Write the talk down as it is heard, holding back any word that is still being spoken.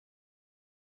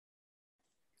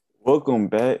Welcome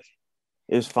back.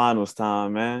 It's finals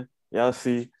time, man. Y'all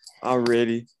see, I'm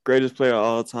ready. Greatest player of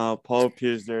all time, Paul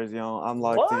Pierce jersey on. I'm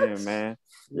locked in, What? man.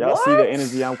 Y'all see the What?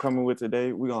 energy I'm coming with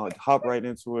today? We're gonna hop right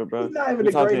into it, bro. He's not even We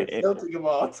the talking greatest Celtic of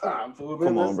all time, fool.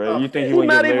 come Let's on, bro. You stop think that. he He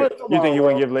wouldn't give not Larry even. Come you think on, he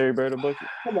wouldn't bro. give Larry Bird a bucket?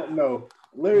 Come on, no.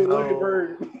 Larry No.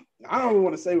 Bird. I don't even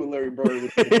want to say what Larry Bird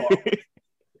would do.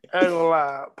 I ain't gonna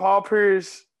lie. Paul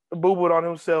Pierce boo-booed on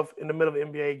himself in the middle of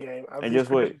an NBA game. And guess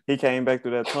what? He came back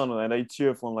through that tunnel and they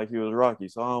cheered for him like he was Rocky.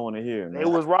 So I don't want to hear it, It man.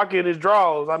 was Rocky in his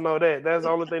draws. I know that. That's the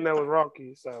only thing that was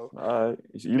Rocky. So All right.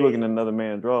 You looking at another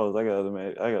man's draws. I got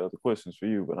other questions for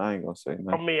you, but I ain't gonna say I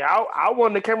nothing. mean, I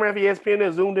wanted the camera for ESPN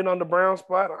that zoomed in on the brown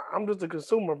spot. I'm just a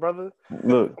consumer, brother.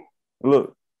 Look.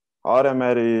 All that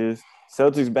matter is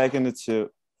Celtics back in the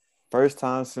chip. First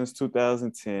time since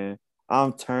 2010.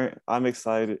 I'm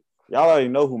excited. Y'all already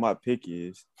know who my pick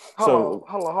is. Hold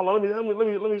on. Let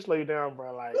me slow you down,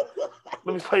 bro. Like,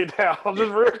 let me slow you down.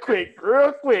 Just real quick.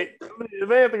 The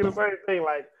man thinking the same thing.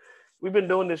 Like, we've been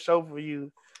doing this show for you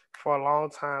for a long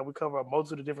time. We cover a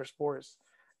multitude of different sports,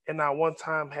 and not one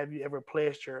time have you ever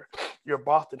pledged your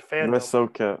Boston fandom. That's so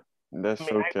cap. That's I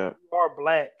mean, so cap. you are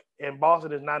black, and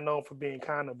Boston is not known for being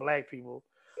kind to black people.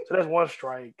 So that's one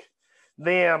strike.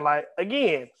 Then, like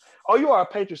again, oh, you are a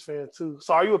Patriots fan too.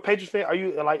 So are you a Patriots fan? Are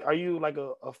you like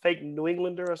a fake New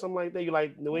Englander or something like that? You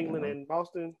like New England and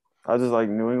Boston? I just like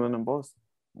New England and Boston.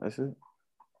 That's it.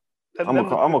 That, I'm that,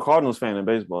 a Cardinals fan in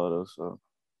baseball though. So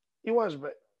you watch,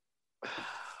 but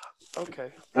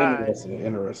okay, all right.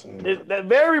 Interesting. That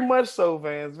very much so,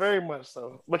 fans, very much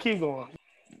so. But keep going.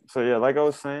 yeah, like I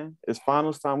was saying, it's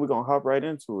finals time. We're gonna hop right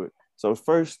into it. So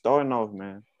first, starting off,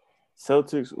 man,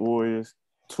 Celtics, Warriors,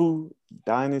 two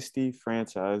dynasty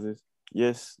franchises.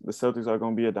 Yes, the Celtics are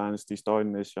gonna be a dynasty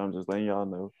starting this year. I'm just letting y'all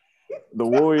know. The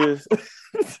Warriors.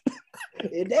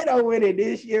 If they don't win it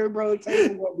this year, bro,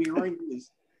 Tatum gonna be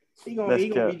ringless. He gonna be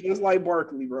just like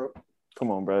Barkley, bro.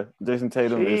 Come on, bro. Jason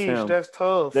Tatum is him. That's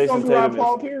tough. He's Jason gonna be like Tatum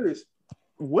Paul is Pierce.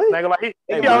 what? Not gonna lie, Hey,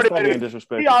 he bro, already stop being been.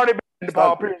 disrespectful. He already been to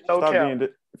Paul Pierce. No stop cap.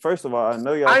 First of all, I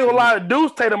know y'all. I ain't gonna lie,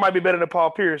 Deuce Tatum might be better than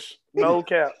Paul Pierce. No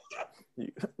cap.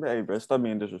 Hey, bro, stop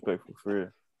being disrespectful for real.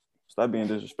 Stop being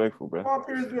disrespectful, bro. Paul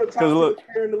Pierce be a top 10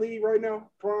 player in the league right now.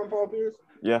 Prime Paul Pierce.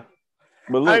 Yeah,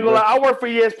 but look, I ain't gonna lie, I worked for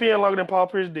ESPN longer than Paul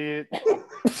Pierce did.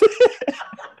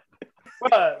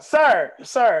 But sir,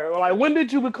 like when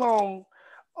did you become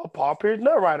a Paul Pierce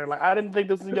nut writer? Like I didn't think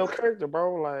this was your character,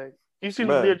 bro. Like you see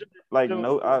bro, like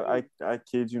no, I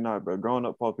kid you not, bro. Growing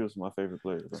up, Paul Pierce was my favorite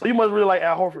player. Bro. So you must really like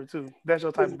Al Horford too. That's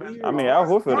your type of basketball. I mean, Al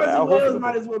Horford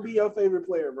might as well be your favorite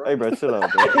player, bro. Hey, bro, chill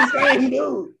out, bro. Same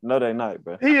dude. No, they not,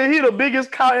 bro. He the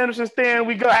biggest Kyle Anderson stand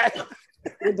we got.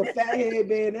 With the fat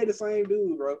headband, they the same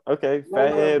dude, bro. Okay,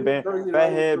 fat headband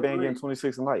getting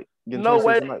 26 a night. No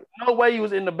way he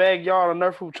was in the backyard on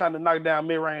Nerf hoop trying to knock down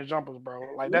mid-range jumpers,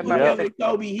 bro. Like that's not yelling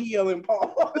Kobe, he yelling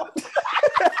Paul.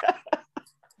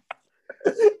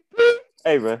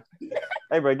 Hey,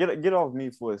 bro, get off me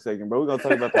for a second, bro. We're gonna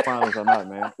talk about the finals or not,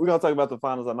 man. We're gonna talk about the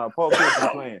finals or not. Paul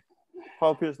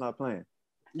Pierce not playing.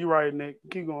 You right, Nick.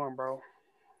 Keep going, bro.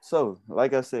 So,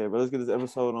 like I said, bro, let's get this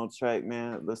episode on track,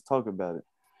 man. Let's talk about it.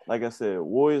 Like I said,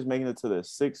 Warriors making it to their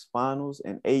 6th finals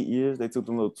in 8 years. They took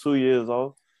them little 2 years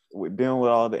off with dealing with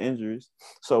all the injuries.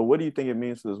 So, what do you think it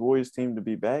means for this Warriors team to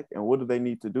be back, and what do they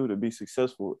need to do to be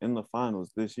successful in the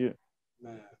finals this year?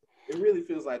 Man, it really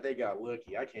feels like they got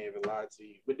lucky. I can't even lie to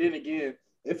you. But then again,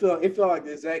 it felt like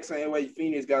the exact same way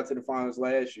Phoenix got to the finals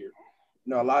last year.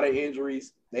 You know, a lot of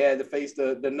injuries. They had to face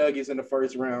the Nuggets in the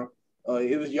first round.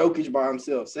 It was Jokic by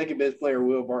himself. Second best player,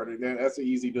 Will Barton. That's an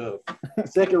easy dub.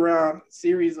 Second round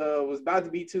series was about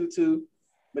to be 2-2,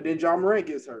 but then Ja Morant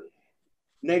gets hurt.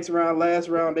 Next round, last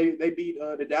round, they beat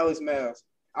the Dallas Mavs.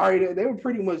 They were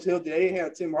pretty much healthy. They didn't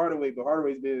have Tim Hardaway, but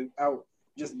Hardaway's been out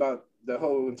just about the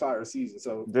whole entire season.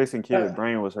 So Jason Kidd's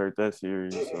brain was hurt that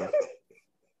series. So.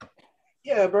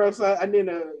 Yeah, bro. So I did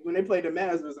when they played the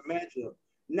Mavs, it was a matchup.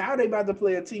 Now they about to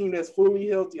play a team that's fully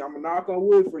healthy. I'm gonna knock on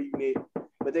wood for you, Nick.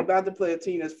 But they're about to play a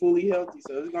team that's fully healthy,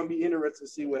 so it's going to be interesting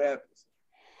to see what happens.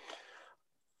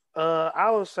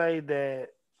 I would say that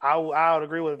I would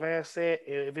agree with Vance said.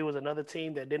 If it was another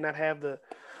team that did not have the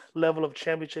level of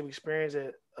championship experience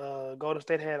that Golden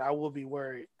State had, I would be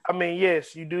worried. I mean,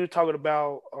 yes, you do talking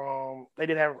about they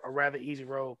did have a rather easy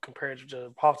road compared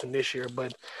to Boston this year,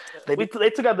 but they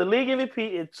took out the league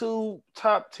MVP and 2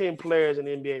 top 10 players in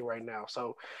the NBA right now.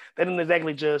 So they didn't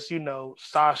exactly just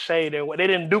sashay they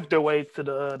didn't duke their way to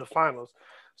the finals.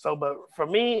 So, but for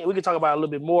me, we can talk about it a little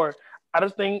bit more. I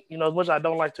just think, as much as I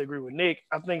don't like to agree with Nick,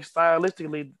 I think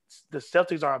stylistically the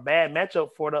Celtics are a bad matchup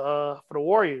for the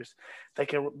Warriors. They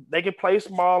can play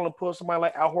small and put somebody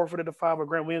like Al Horford at the 5 or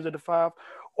Grant Williams at the 5,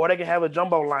 or they can have a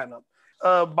jumbo lineup.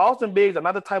 Boston bigs are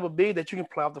not the type of big that you can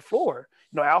play off the floor.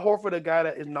 Al Horford, a guy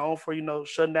that is known for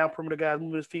shutting down perimeter guys,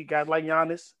 moving his feet, guys like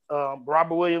Giannis,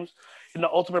 Robert Williams,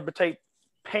 ultimate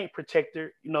paint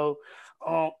protector. They're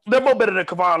more better than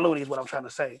Kevon Looney is what I'm trying to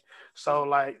say. So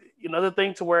the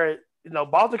thing to where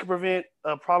Boston can prevent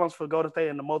problems for Golden State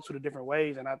in a multitude of different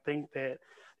ways, and I think that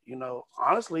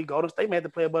honestly, Golden State may have to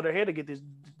play above their head to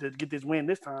get this win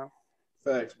this time.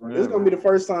 Facts, bro. This is gonna be the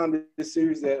first time this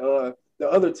series that the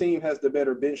other team has the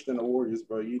better bench than the Warriors,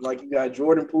 bro. You got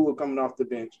Jordan Poole coming off the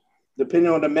bench.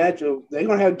 Depending on the matchup, they're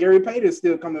gonna have Gary Payton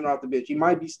still coming off the bench. He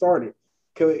might be starting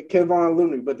Kevon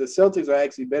Looney, but the Celtics are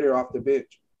actually better off the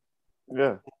bench.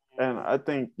 Yeah, and I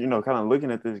think kind of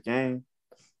looking at this game,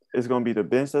 it's gonna be the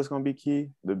bench that's gonna be key.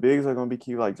 The bigs are gonna be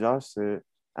key, like Josh said,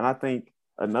 and I think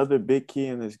another big key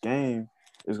in this game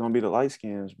is gonna be the light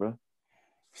skins, bro.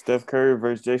 Steph Curry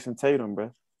versus Jason Tatum,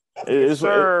 bro. It's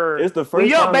the first.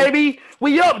 We up, time. Baby.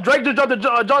 We up. Drake just dropped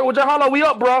the joint with Hollow. We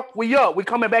up, bro. We up. We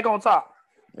coming back on top.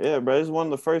 Yeah, bro. It's one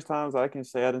of the first times I can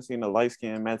say I didn't see a light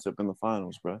skin matchup in the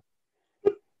finals, bro.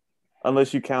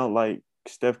 Unless you count like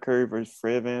Steph Curry versus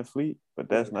Fred VanVleet, but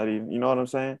that's not even. You know what I'm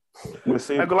saying? We'll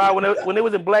see. I'm glad when it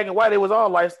was in black and white, it was all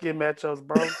light skin matchups,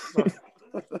 bro.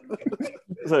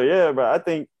 So yeah, bro.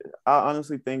 I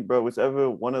honestly think, bro, whichever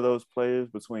one of those players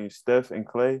between Steph and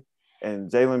Clay and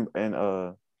Jalen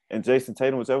and Jason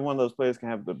Tatum, whichever one of those players can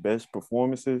have the best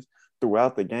performances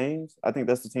throughout the games, I think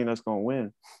that's the team that's going to win.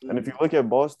 Mm-hmm. And if you look at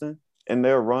Boston and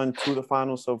their run to the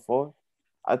finals so far,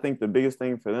 I think the biggest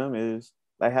thing for them is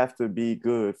they have to be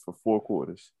good for 4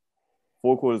 quarters.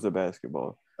 4 quarters of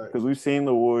basketball. Because we've seen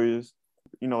the Warriors,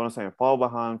 you know what I'm saying, fall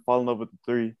behind, fall in love with the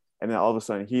 3, and then all of a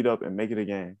sudden heat up and make it a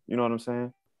game. You know what I'm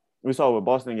saying? We saw with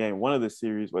Boston game 1 of the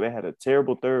series where they had a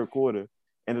terrible third quarter,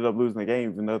 ended up losing the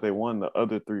game even though they won the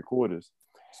other 3 quarters.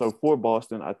 So for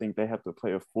Boston, I think they have to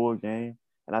play a full game.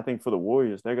 And I think for the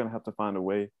Warriors, they're going to have to find a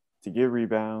way to get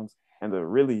rebounds and to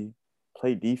really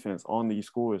play defense on these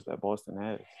scores that Boston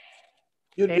has.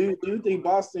 Do you think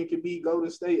Boston can beat Golden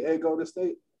State at Golden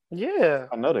State? Yeah.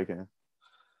 I know they can.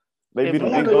 They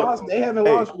haven't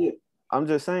lost yet. I'm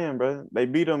just saying, bro. They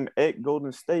beat them at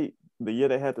Golden State the year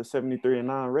they had the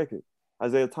 73-9 record.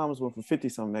 Isaiah Thomas went for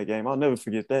 50-something that game. I'll never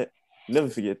forget that. Never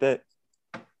forget that.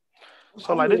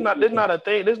 So this not a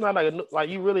thing. This not like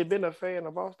you really been a fan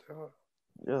of Boston, huh?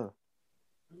 Yeah.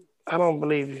 I don't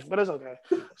believe you, but it's okay.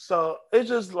 So it's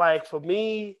just like for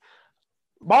me,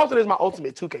 Boston is my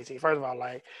ultimate 2K team. First of all,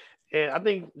 and I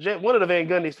think one of the Van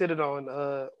Gundy said it on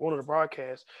one of the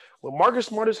broadcasts. When Marcus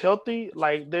Smart is healthy,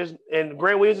 and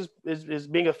Grant Williams is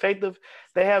being effective,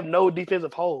 they have no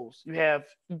defensive holes. You have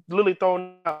literally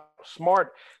thrown out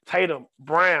Smart, Tatum,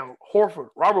 Brown, Horford,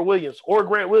 Robert Williams, or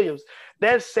Grant Williams.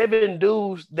 That's 7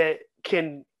 dudes that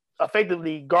can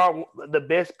effectively guard the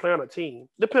best player on the team,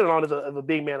 depending on if a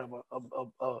big man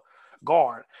of a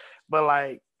guard.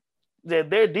 But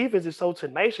their defense is so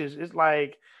tenacious.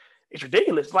 It's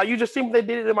ridiculous. You just see what they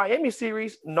did in the Miami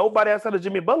series. Nobody outside of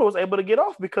Jimmy Butler was able to get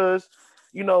off because,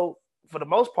 for the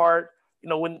most part,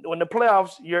 when the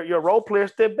playoffs, your role player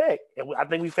step back. And I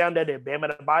think we found that Bam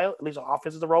Adebayo, at least on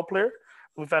offense, is a role player.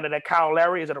 We found that Kyle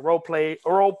Lowry is at a role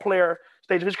player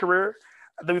stage of his career.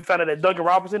 I think we found that Duncan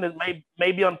Robinson is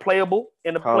may be unplayable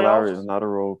in the Kyle playoffs. Lowry is not a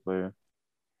role player.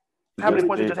 How many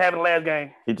points did he just have in the last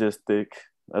game? He just thick.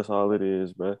 That's all it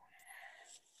is, bro.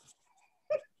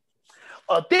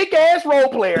 A thick ass role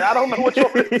player. I don't know what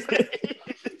you're going to say.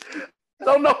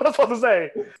 Don't know what I'm supposed to say.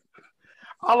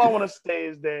 All I want to say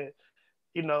is that,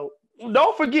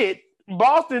 don't forget,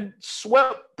 Boston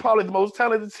swept probably the most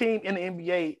talented team in the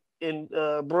NBA in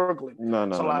Brooklyn.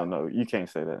 No. You can't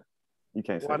say that. You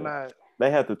can't say that. Why not? They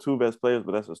had the 2 best players,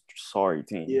 but that's a sorry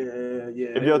team. Yeah.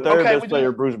 If your third best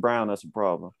player, Bruce Brown, that's a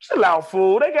problem. Chill out,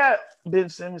 fool. They got Ben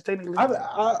Simmons technically.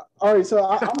 All right, so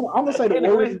I'm gonna say the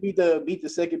Warriors beat the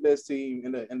second best team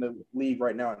in the league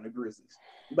right now in the Grizzlies.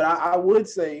 But I would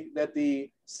say that the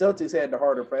Celtics had the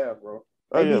harder path, bro.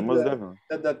 Most definitely.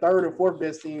 The 3rd and 4th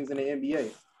best teams in the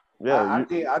NBA. Yeah,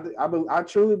 I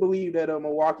truly believe that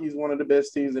Milwaukee is one of the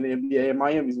best teams in the NBA, and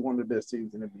Miami is one of the best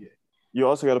teams in the NBA. You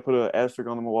also got to put an asterisk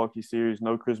on the Milwaukee series.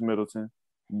 No Chris Middleton.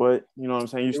 But, you know what I'm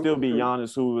saying? You still beat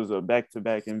Giannis, who was a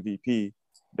back-to-back MVP.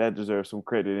 That deserves some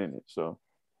credit in it. So,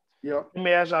 yeah. Let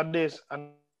me ask y'all this. I know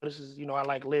this is, I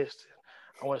like lists.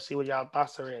 I want to see what y'all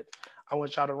thoughts are at. I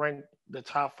want y'all to rank the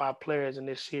top 5 players in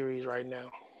this series right now.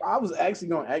 I was actually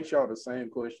going to ask y'all the same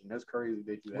question. That's crazy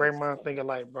that you asked. Great mind thinking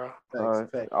bro.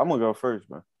 Facts. I'm going to go first,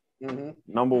 man.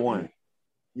 Number 1,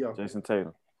 Yeah. Jason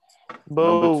Tatum.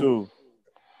 Boom. Number 2,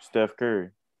 Steph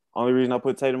Curry. Only reason I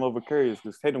put Tatum over Curry is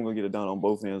because Tatum gonna get it done on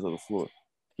both ends of the floor.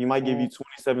 He might give you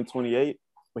 27, 28,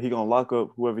 but he gonna lock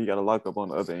up whoever he got to lock up on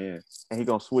the other end, and he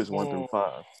gonna switch 1 through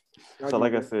 5. So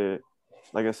like I said,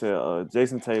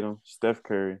 Jason Tatum, Steph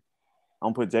Curry.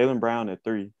 I'm gonna put Jaylen Brown at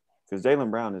 3 because Jaylen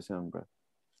Brown is him, bro.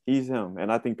 He's him,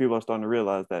 and I think people are starting to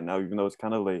realize that now, even though it's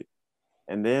kind of late.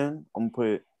 And then I'm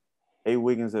gonna put A.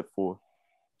 Wiggins at 4.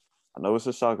 I know it's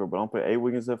a shocker, but I'm gonna put A.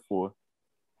 Wiggins at 4.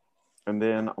 And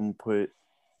then I'm gonna put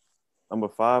number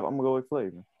 5. I'm gonna go with Clay.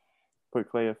 Man. Put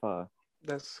Clay at 5.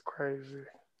 That's crazy.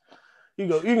 You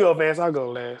go, Vance. I'll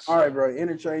go last. All right, bro.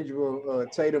 Interchangeable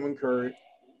Tatum and Curry.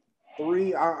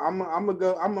 3. I'm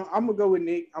gonna go with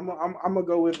Nick. I'm gonna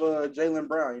go with Jaylen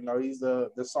Brown. You know, he's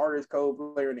the hardest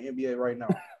cold player in the NBA right now.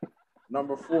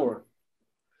 Number 4.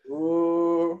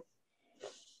 Ooh.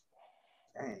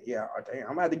 Dang, yeah, I'm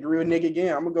gonna have to agree with Nick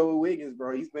again. I'm gonna go with Wiggins,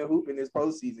 bro. He's been hooping this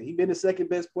postseason. He's been the second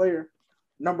best player.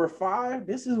 Number 5.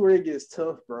 This is where it gets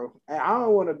tough, bro. And I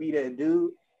don't want to be that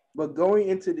dude. But going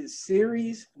into this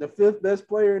series, the 5th best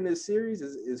player in this series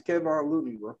is Kevin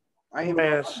Looney, bro.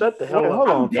 Man, shut the hell up. Hold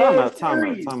on.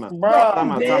 Time out.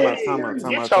 Bro, Get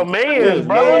your mans,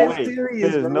 bro.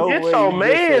 There's no way. Get your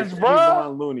mans, bro.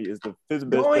 Kevon Looney is the 5th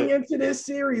best going player. into this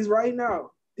series right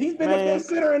now. He's been the best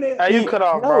center in it. Hey, you cut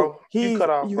off, bro. You cut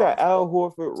off. You got Al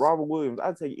Horford, Robert Williams.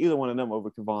 I'd take either one of them over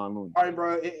Kevon Looney. All right,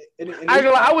 bro.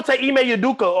 I would take Ime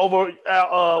Udoka over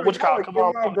what you call it. Come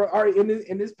on, bro. All right,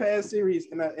 in this past series,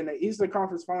 in the Eastern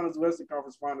Conference Finals, Western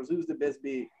Conference Finals, who's the best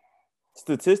big?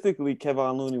 Statistically,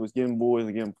 Kevon Looney was getting boards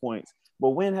and getting points.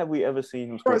 But when have we ever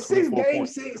seen him score 24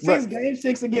 points? Since game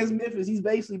 6 against Memphis, he's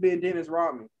basically been Dennis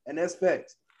Rodman, and that's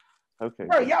facts. Okay.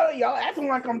 Bro, y'all acting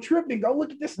like I'm tripping. Go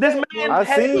look at this. This man I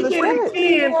had seen 20 the and 10.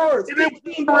 It was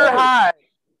a career high.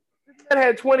 This man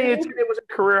had 20 and 10. It was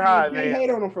a career high, man. You hate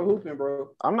on him for hooping,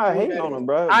 bro. I'm not hating on him,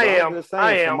 bro. I am. For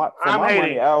my hating.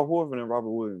 money, Al Horford and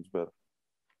Robert Williams better.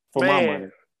 For my money.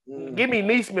 Give me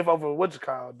Neesmith over what you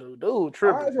call, dude.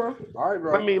 Triple. All right,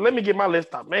 bro. Let me get my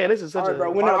list up, man. This is such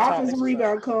bro. When the offensive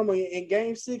rebound come in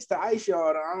game 6 to ice y'all,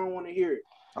 I don't want to hear it.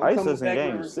 Ice us in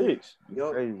game 6.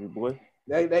 Crazy boy.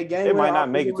 That game. It might not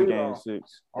make it to game 6. It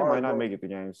might not make it to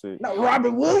game 6. No,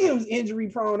 Robert Williams injury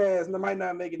prone ass might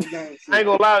not make it to game 6. I ain't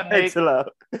gonna lie, Nick. Chill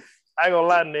out. I ain't gonna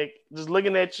lie, Nick. Just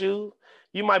looking at you,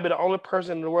 you might be the only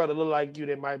person in the world that look like you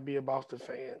that might be a Boston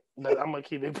fan. But I'm gonna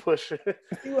keep it pushing.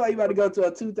 You like you about to go to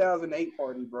a 2008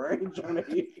 party, bro. I ain't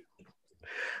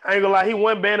gonna lie, he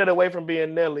one bandit away from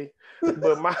being Nelly. But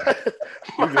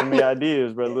you give me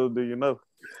ideas, bro. Little do you know.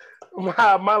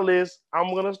 My list,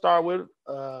 I'm gonna start with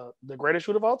the greatest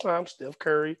shooter of all time, Steph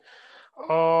Curry.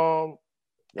 Y'all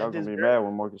gonna be mad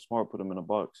when Marcus Smart put him in a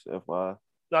box, FYI.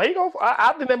 No,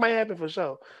 I think that might happen for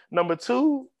sure. Number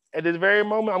 2, at this very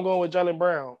moment, I'm going with Jaylen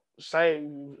Brown.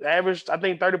 Same average, I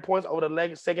think 30 points over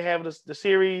the second half of the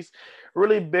series.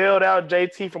 Really bailed out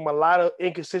JT from a lot of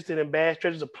inconsistent and bad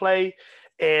stretches of play.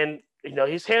 And, you know,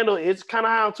 his handle, it's kind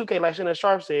of high on 2K, like Shannon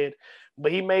Sharp said,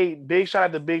 but he made big shot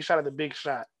after big shot after big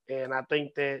shot. And I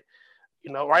think that,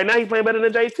 you know, right now he's playing better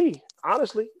than JT,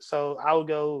 honestly. So I would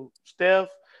go Steph,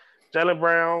 Jaylen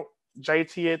Brown,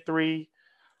 JT at 3.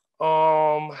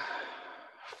 4,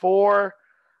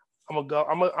 I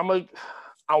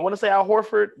want to say Al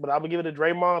Horford, but I'm gonna give it to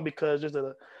Draymond because just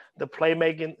the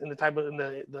playmaking and the type of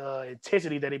the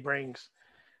intensity that he brings.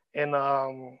 And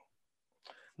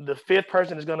the 5th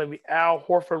person is gonna be Al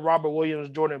Horford, Robert Williams,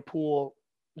 Jordan Poole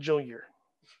Jr.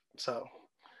 So,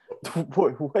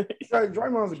 wait.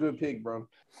 Draymond's a good pick, bro.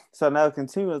 So now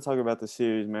continuing to talk about the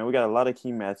series, man, we got a lot of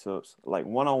key matchups, like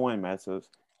one-on-one matchups.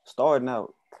 Starting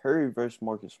out, Curry versus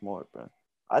Marcus Smart, bro.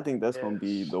 I think that's going to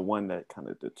be the one that kind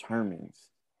of determines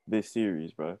this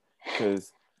series, bro.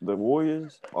 Because the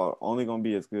Warriors are only going to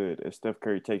be as good as Steph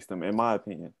Curry takes them, in my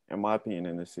opinion,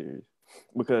 in this series.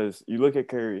 Because you look at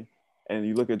Curry and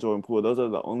you look at Jordan Poole, those are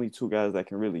the only 2 guys that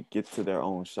can really get to their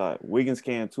own shot. Wiggins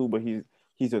can too, but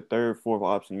he's a 3rd, 4th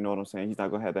option. You know what I'm saying? He's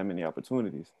not going to have that many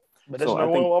opportunities. But that's no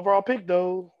one overall pick,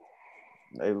 though.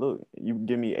 Hey, look, you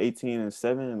give me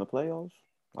 18-7 in the playoffs,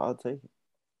 I'll take it.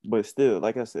 But still,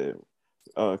 like I said,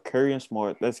 Curry and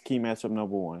Smart, that's key matchup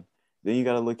number 1. Then you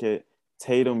got to look at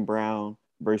Tatum Brown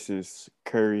versus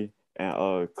Curry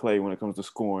and Clay when it comes to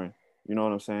scoring. You know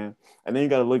what I'm saying? And then you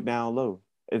got to look down low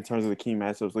in terms of the key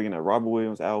matchups, looking at Robert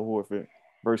Williams, Al Horford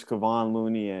versus Kevon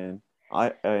Looney and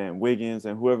Wiggins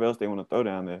and whoever else they want to throw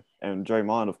down there, and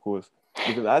Draymond, of course.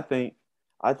 Because I think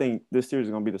this series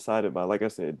is going to be decided by, like I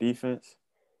said, defense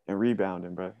and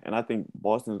rebounding, bro. And I think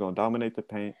Boston's going to dominate the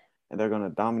paint, and they're going to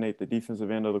dominate the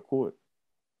defensive end of the court.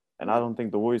 And I don't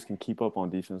think the Warriors can keep up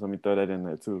on defense. Let me throw that in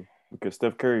there too, because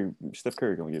Steph Curry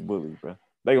gonna get bullied, bro.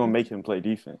 They gonna make him play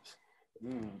defense,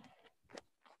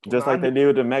 just like they did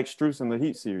with the Max Strus in the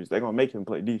Heat series. They gonna make him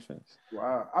play defense.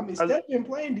 Wow, I mean, Steph been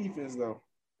playing defense though.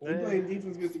 He played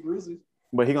defense against the Grizzlies,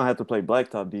 but he gonna have to play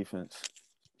blacktop defense.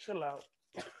 Chill out.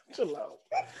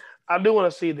 I do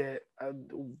want to see that.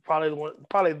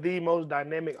 Probably the most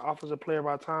dynamic offensive player of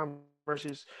our time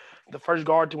versus the first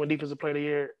guard to win defensive player of the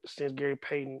year since Gary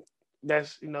Payton.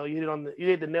 That's you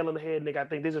hit the nail on the head, Nick. I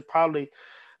think this is probably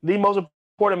the most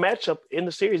important matchup in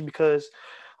the series because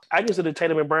I consider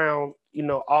Tatum and Brown,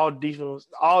 all defensive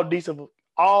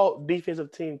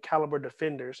team caliber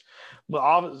defenders, but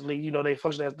obviously, they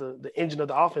function as the engine of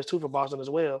the offense too for Boston as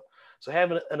well. So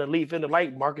having an elite defender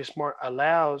like Marcus Smart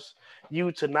allows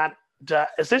you to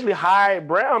essentially hide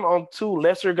Brown on two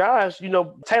lesser guys.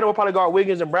 Tatum will probably guard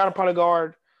Wiggins and Brown will probably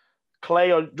guard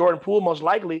Clay or Jordan Poole most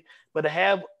likely, but to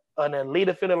have an elite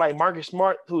defender like Marcus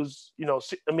Smart, who's, he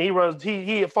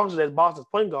functions as Boston's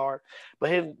point guard,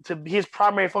 but his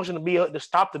primary function to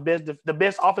stop the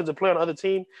best offensive player on the other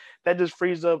team, that just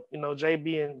frees up,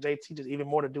 JB and JT just even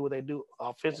more to do what they do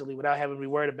offensively without having to be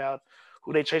worried about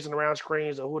who they chasing around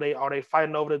screens or who are they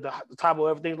fighting over the top of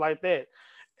everything like that.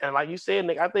 And like you said,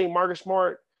 Nick, I think Marcus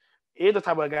Smart is the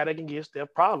type of guy that can give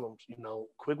Steph problems.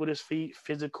 Quick with his feet,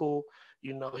 physical.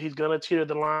 He's gonna teeter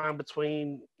the line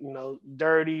between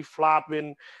dirty,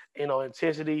 flopping,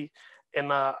 intensity.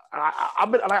 And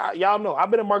I've been y'all know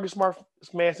I've been a Marcus Smart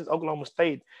man since Oklahoma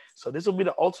State. So this will be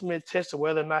the ultimate test of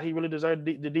whether or not he really deserved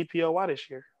the DPOY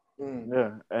this year.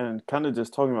 Yeah, and kind of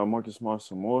just talking about Marcus Smart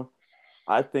some more.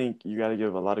 I think you got to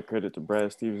give a lot of credit to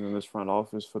Brad Stevens in this front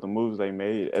office for the moves they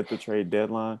made at the trade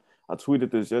deadline. I tweeted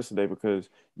this yesterday because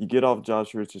you get off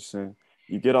Josh Richardson,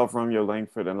 you get off Romeo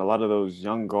Langford and a lot of those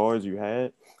young guards you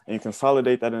had, and you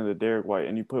consolidate that into Derek White,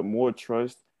 and you put more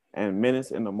trust and minutes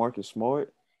into Marcus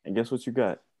Smart, and guess what you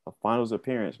got? A finals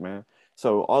appearance, man.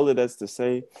 So all of that's to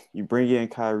say, you bring in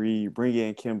Kyrie, you bring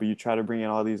in Kemba, you try to bring in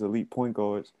all these elite point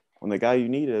guards when the guy you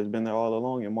needed has been there all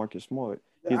along in Marcus Smart.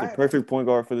 He's the perfect point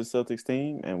guard for the Celtics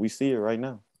team, and we see it right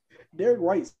now. Derek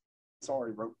White,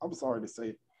 sorry, bro. I'm sorry to say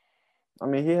it. I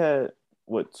mean, he had,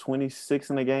 26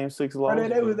 in the game, 6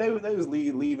 losses? They was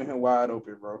leaving him wide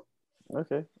open, bro.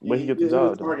 Okay. But he get the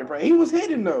job done. He was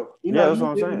hitting, though. That's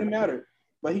what I'm saying. It didn't matter.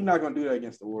 But he's not going to do that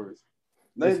against the Warriors.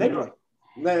 They're going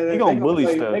to bully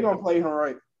Steph. They're going to play him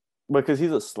right. Because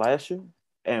he's a slasher.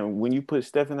 And when you put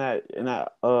Steph in that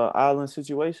island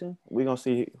situation, we're going to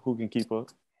see who can keep up.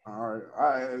 All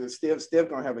right. Steph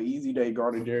gonna have an easy day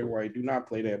guarding Derek White. Do not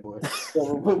play that boy.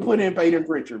 Put in Peyton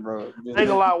Pritchard, bro. Ain't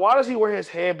gonna lie. Why does he wear his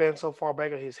headband so far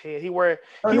back on his head?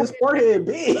 His forehead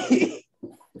big.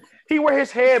 He wear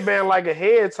his headband like a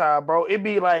head tie, bro. It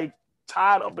be like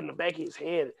tied up in the back of his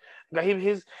head. Like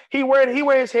he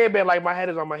wear his headband like my head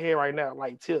is on my head right now,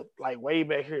 like tip, like way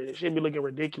back here. It should be looking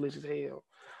ridiculous as hell.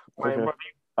 Like, okay. bro,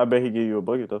 I bet he give you a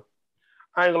bucket though.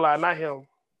 I ain't gonna lie, not him.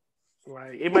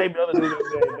 Like it may be other dudes,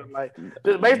 but like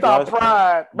just based on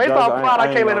pride,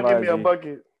 I can't let him give me a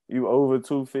bucket. You over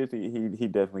 250, he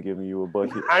definitely giving you a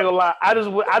bucket. I ain't gonna lie, I just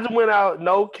went out,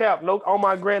 no cap, no on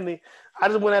my granny. I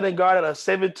just went out and guarded a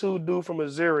 7'2" dude from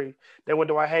Missouri that went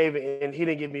to White Haven, and he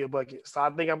didn't give me a bucket. So I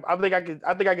think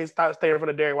I can start staying in front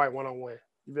of Derek White 1-on-1.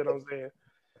 You feel what I'm saying?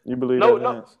 You believe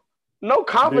that? No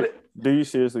confidence. Do you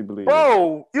seriously believe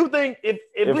bro, that? You think if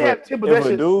we have 10 possessions.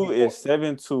 If a dude is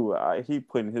 7'2", he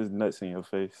putting his nuts in your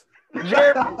face.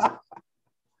 Jeremy,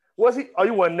 was he? Oh,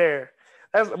 you wasn't there.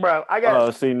 That's bro. I got.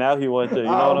 Oh, see now he wasn't there. You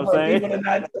know what I'm saying?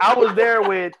 I was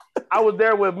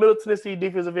there with Middle Tennessee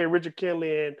defensive end Richard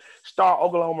Kinley and star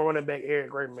Oklahoma running back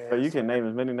Eric Greatman. Bro, you can name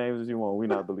as many names as you want. We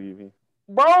not believe you.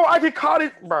 Bro, I get caught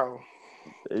it, bro.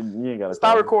 You ain't gotta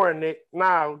stop recording, Nick.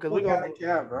 Nah, because we gotta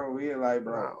cap, bro. We like,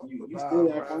 bro. You still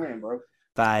that friend, bro.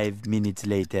 5 minutes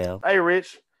later. Hey,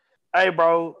 Rich. Hey,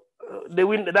 bro.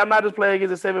 Did I not just play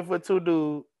against a 7'2"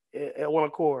 dude at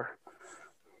one core?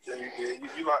 Yeah, you did.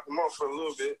 You locked him up for a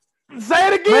little bit. Say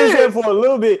it again. He said for a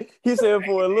little bit. He did get a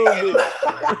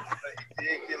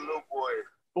little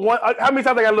boy. How many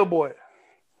times I got a little boy?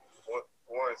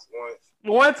 Once.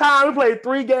 One time we played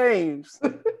 3 games.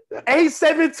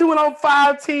 8-7-2 and I'm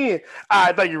 5'10". All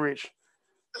right, thank you, Rich.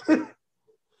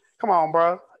 Come on,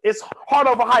 bro. It's hard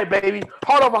over height, baby.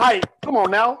 Hard over height. Come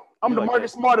on now. I'm the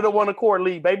Marcus Smart of the one accord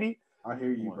league, baby. I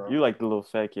hear you, bro. You like the little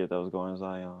fat kid that was going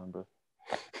Zion, bro.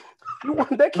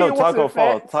 That kid Taco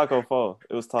Fall.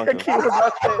 It was Taco. That kid was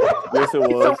not fat. Yes, it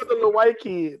was. He's the little white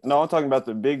kid. No, I'm talking about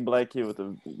the big black kid with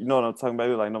the. You know what I'm talking about? He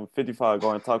was like number 55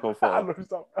 going Taco Fall.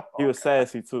 He was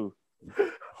sassy too.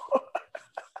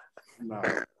 No.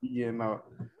 Yeah, no.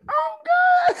 Oh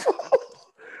God.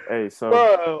 Hey, so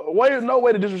Bro, no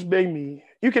way to disrespect me.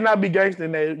 You cannot be gangster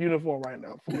in that uniform right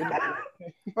now. I'm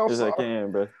yes, I sorry.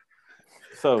 can, bro.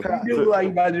 So You do look like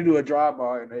you about to do a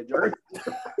drive-by in that jersey.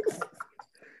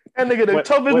 That nigga, the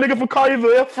toughest nigga for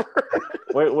Collierville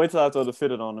ever. wait till I throw the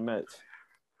fitted on the match.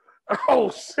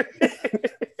 Oh shit!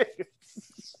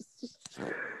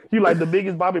 You like the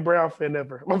biggest Bobby Brown fan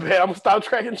ever. My bad. I'm gonna stop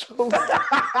tracking shows.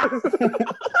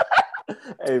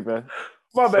 Hey, man.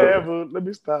 My bad, bro. Let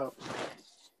me stop.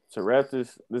 To wrap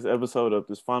this episode up,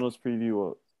 this finals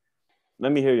preview up,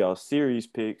 let me hear y'all series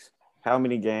picks. How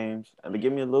many games? And to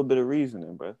give me a little bit of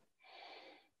reasoning, bro.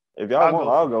 If y'all want,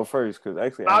 I'll go first because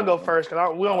actually I'll go first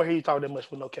because we don't want to hear you talk that much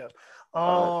with no cap.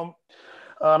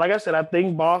 Like I said, I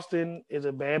think Boston is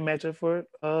a bad matchup for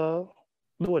the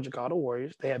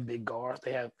Warriors. They have big guards.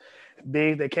 They have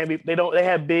bigs that can't be. They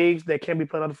have bigs that can't be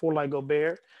put on the floor like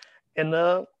Gobert. And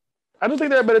I just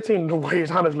think they're a better team than the Warriors.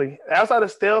 Honestly, outside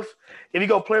of Steph, if you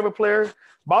go player for player,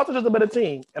 Boston's just a better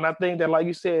team. And I think that, like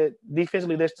you said,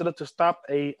 defensively they're still up to stop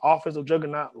a offensive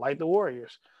juggernaut like the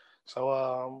Warriors.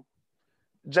 So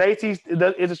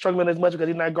JT isn't struggling as much because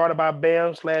he's not guarded by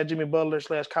Bam / Jimmy Butler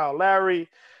 / Kyle Lowry.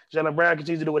 Jaylen Brown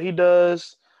continues to do what he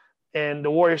does. And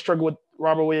the Warriors struggle with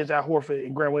Robert Williams, Al Horford,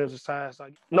 and Grant Williams' size.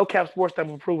 Like, no cap sports type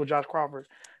of approval with Josh Crawford.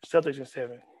 Celtics in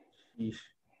 7.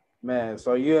 Man,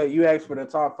 so you asked for the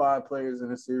top 5 players in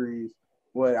the series.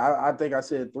 I think I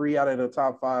said 3 out of the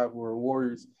top 5 were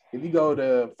Warriors. If you go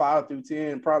to 5 through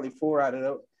 10, probably 4 out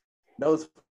of those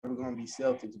are going to be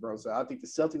Celtics, bro. So I think the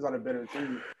Celtics are the better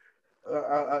team.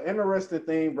 Interesting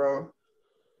thing, bro.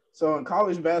 So in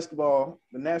college basketball,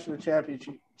 the national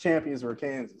champions were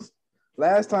Kansas.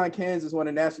 Last time Kansas won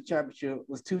a national championship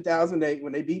was 2008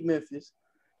 when they beat Memphis.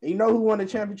 And you know who won the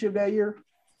championship that year?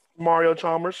 Mario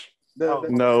Chalmers.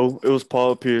 No, it was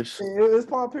Paul Pierce. It was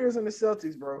Paul Pierce and the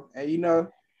Celtics, bro. And you know,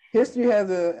 history has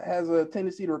a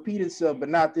tendency to repeat itself, but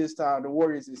not this time. The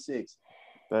Warriors is 6.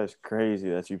 That's crazy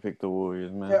that you picked the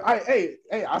Warriors, man.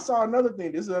 Yeah, I saw another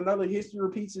thing. This is another history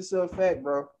repeats itself fact,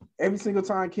 bro. Every single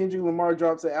time Kendrick Lamar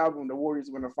drops an album, the Warriors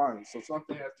win the finals. So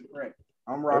something has to break.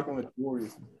 I'm rocking with the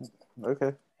Warriors.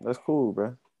 Okay, that's cool,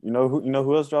 bro. You know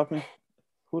who else dropping?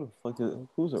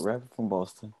 Who's a rapper from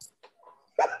Boston?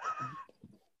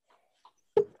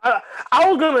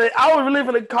 I was really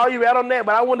going to call you out on that,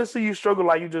 but I want to see you struggle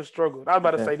like you just struggled. I was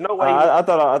about to say, no way. I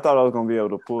thought I was going to be able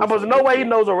to pull. No way he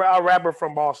knows a rapper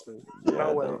from Boston.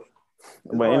 No way.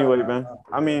 But anyway, man,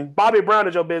 I mean, Bobby Brown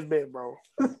is your best bet, bro.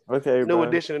 Okay, New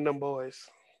addition in them boys.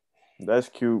 That's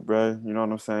cute, bro. You know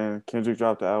what I'm saying? Kendrick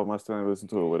dropped the album. I still ain't listen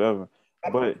to it, whatever.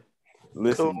 But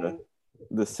listen, bro,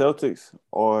 the Celtics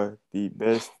are the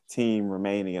best team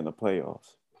remaining in the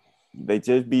playoffs. They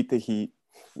just beat the Heat.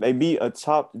 They beat a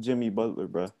chopped Jimmy Butler,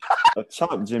 bro. A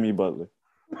chopped Jimmy Butler.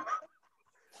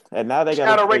 And now they got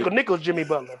Shout out Rachel Nichols, Jimmy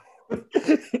Butler.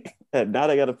 And now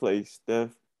they got to play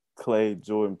Steph, Clay,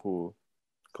 Jordan Poole.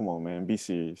 Come on, man. Be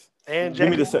serious. And give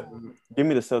me the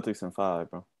Celtics in 5,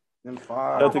 bro. In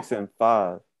 5. Celtics in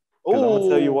 5. Because I'm going to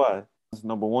tell you why.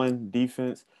 Number 1,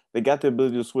 defense. They got the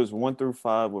ability to switch 1 through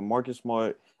 5 with Marcus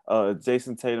Smart,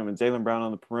 Jason Tatum, and Jaylen Brown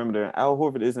on the perimeter. And Al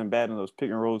Horford isn't bad in those pick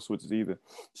and roll switches either.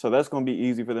 So that's going to be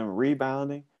easy for them.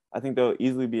 Rebounding, I think they'll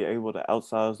easily be able to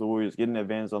outsize the Warriors, get an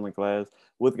advantage on the glass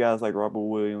with guys like Robert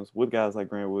Williams, with guys like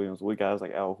Grant Williams, with guys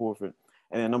like Al Horford.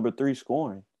 And then number 3,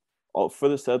 scoring. For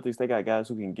the Celtics, they got guys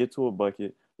who can get to a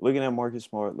bucket, looking at Marcus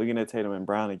Smart, looking at Tatum and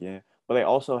Brown again, but they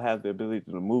also have the ability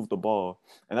to move the ball.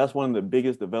 And that's one of the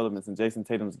biggest developments in Jason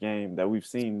Tatum's game that we've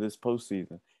seen this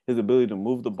postseason, his ability to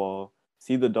move the ball,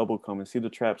 see the double coming, see the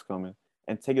traps coming,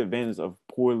 and take advantage of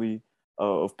poor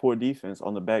defense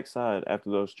on the backside after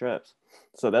those traps.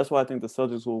 So that's why I think the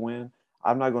Celtics will win.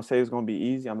 I'm not going to say it's going to be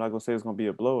easy. I'm not going to say it's going to be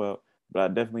a blowout, but I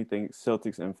definitely think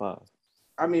Celtics in 5.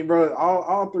 I mean, bro,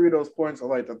 all 3 of those points are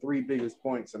like the 3 biggest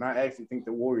points, and I actually think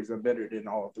the Warriors are better than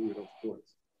all 3 of those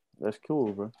points. That's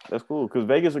cool, bro. That's cool because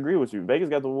Vegas agree with you. Vegas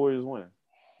got the Warriors winning.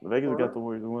 Vegas got the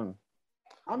Warriors winning.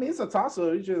 I mean, it's a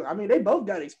toss-up. They both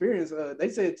got experience. They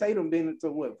said Tatum been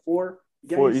into what 4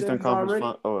 Eastern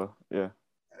Conference. Yeah.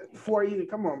 4 Eastern.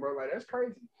 Come on, bro. Like that's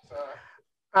crazy. So,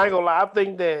 I ain't gonna lie. I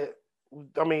think that.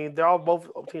 I mean, both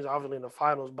teams are obviously in the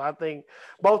finals, but I think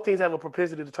both teams have a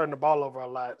propensity to turn the ball over a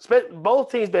lot.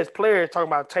 Both teams' best players, talking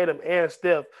about Tatum and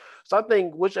Steph. So I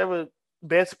think whichever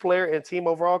best player and team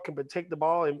overall can protect the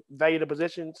ball and value the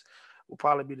positions will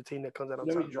probably be the team that comes out on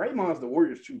top. I mean, Draymond's the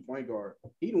Warriors' true point guard.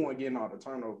 He the one getting all the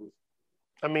turnovers.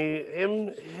 I mean,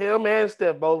 him and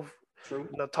Steph both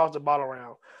toss the ball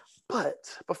around.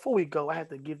 But before we go, I have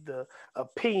to give the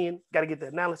opinion, got to get the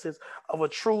analysis of a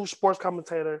true sports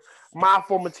commentator, my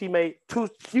former teammate.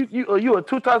 You a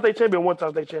two-time state champion,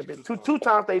 one-time state champion,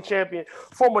 two-time state champion,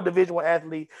 former Division I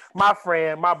athlete, my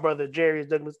friend, my brother, Jerry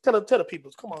Douglas. Tell the people.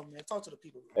 Come on, man. Talk to the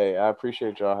people. Hey, I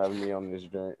appreciate y'all having me on this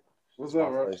joint. What's up,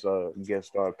 bro? First guest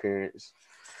star appearance.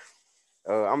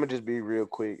 I'm gonna just be real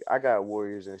quick. I got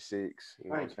Warriors in 6. You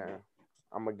know what I'm saying?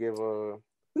 I'm gonna give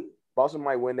Boston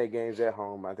might win their games at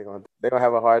home. I think they're gonna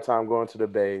have a hard time going to the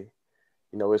Bay.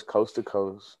 You know, it's coast to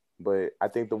coast, but I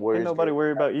think the Warriors. Ain't nobody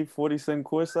worried about E40 sitting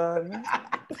courtside, man.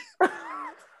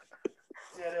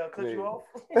 Yeah, they'll cut you off.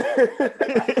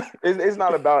 It's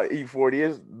not about E40.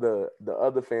 It's the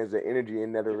other fans, the energy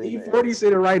in that arena. E40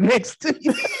 sitting right next to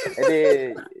you. And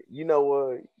then you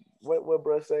know what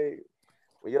bro say?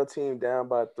 When your team down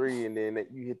by 3 and then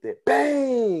you hit that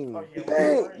bang,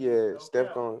 bang. Yeah,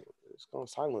 Steph it's gonna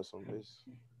silence them.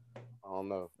 I don't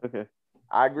know. Okay.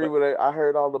 I agree with it. I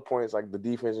heard all the points, like the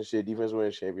defense and shit. Defense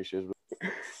winning championships.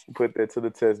 Put that to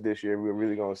the test this year. We're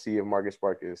really gonna see if Marcus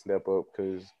Smart can step up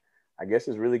because I guess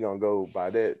it's really gonna go by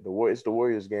that. It's the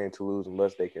Warriors' game to lose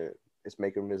unless they can. It's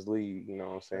make or miss lead. You know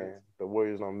what I'm saying? The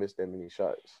Warriors don't miss that many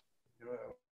shots. Yeah.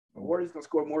 The Warriors gonna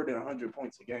score more than 100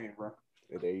 points a game, bro.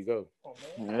 Yeah, there you go. Oh,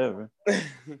 Yeah, man.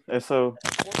 And so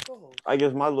I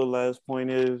guess my little last point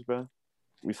is, bro,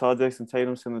 we saw Jason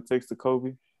Tatum send a text to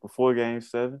Kobe before Game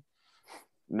 7.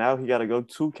 Now he got to go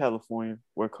to California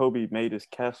where Kobe made his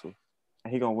castle,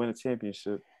 and he gonna win a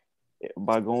championship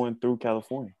by going through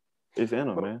California. It's in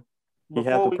him, man. He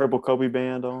had the purple Kobe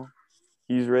band on.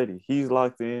 He's ready. He's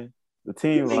locked in. The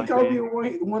team You think locked Kobe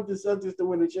in. want the Celtics to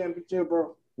win the championship,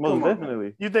 bro? Most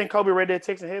definitely. You think Kobe read that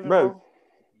text in heaven, Bro.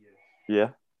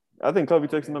 Yeah. I think Kobe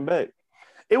texting him back.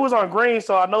 It was on green,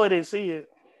 so I know I didn't see it.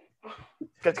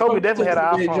 Because Kobe definitely had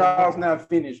an iPhone. Job's not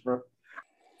finished, bro.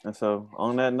 And so,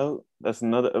 on that note, that's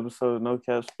another episode of No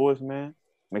Cap Sports, man.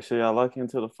 Make sure y'all lock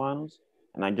into the finals.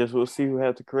 And I guess we'll see who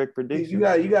had the correct prediction.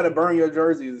 You got to burn your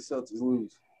jersey if the Celtics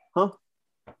lose. Huh?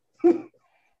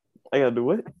 I got to do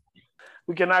what?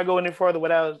 We cannot go any further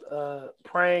without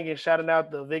praying and shouting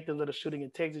out the victims of the shooting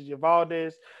in Texas,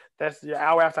 Uvalde. That's the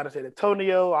hour outside of San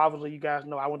Antonio. Obviously, you guys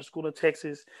know I went to school in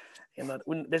Texas. And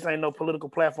this ain't no political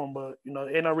platform, but,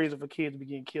 ain't no reason for kids to be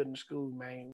getting killed in school, man.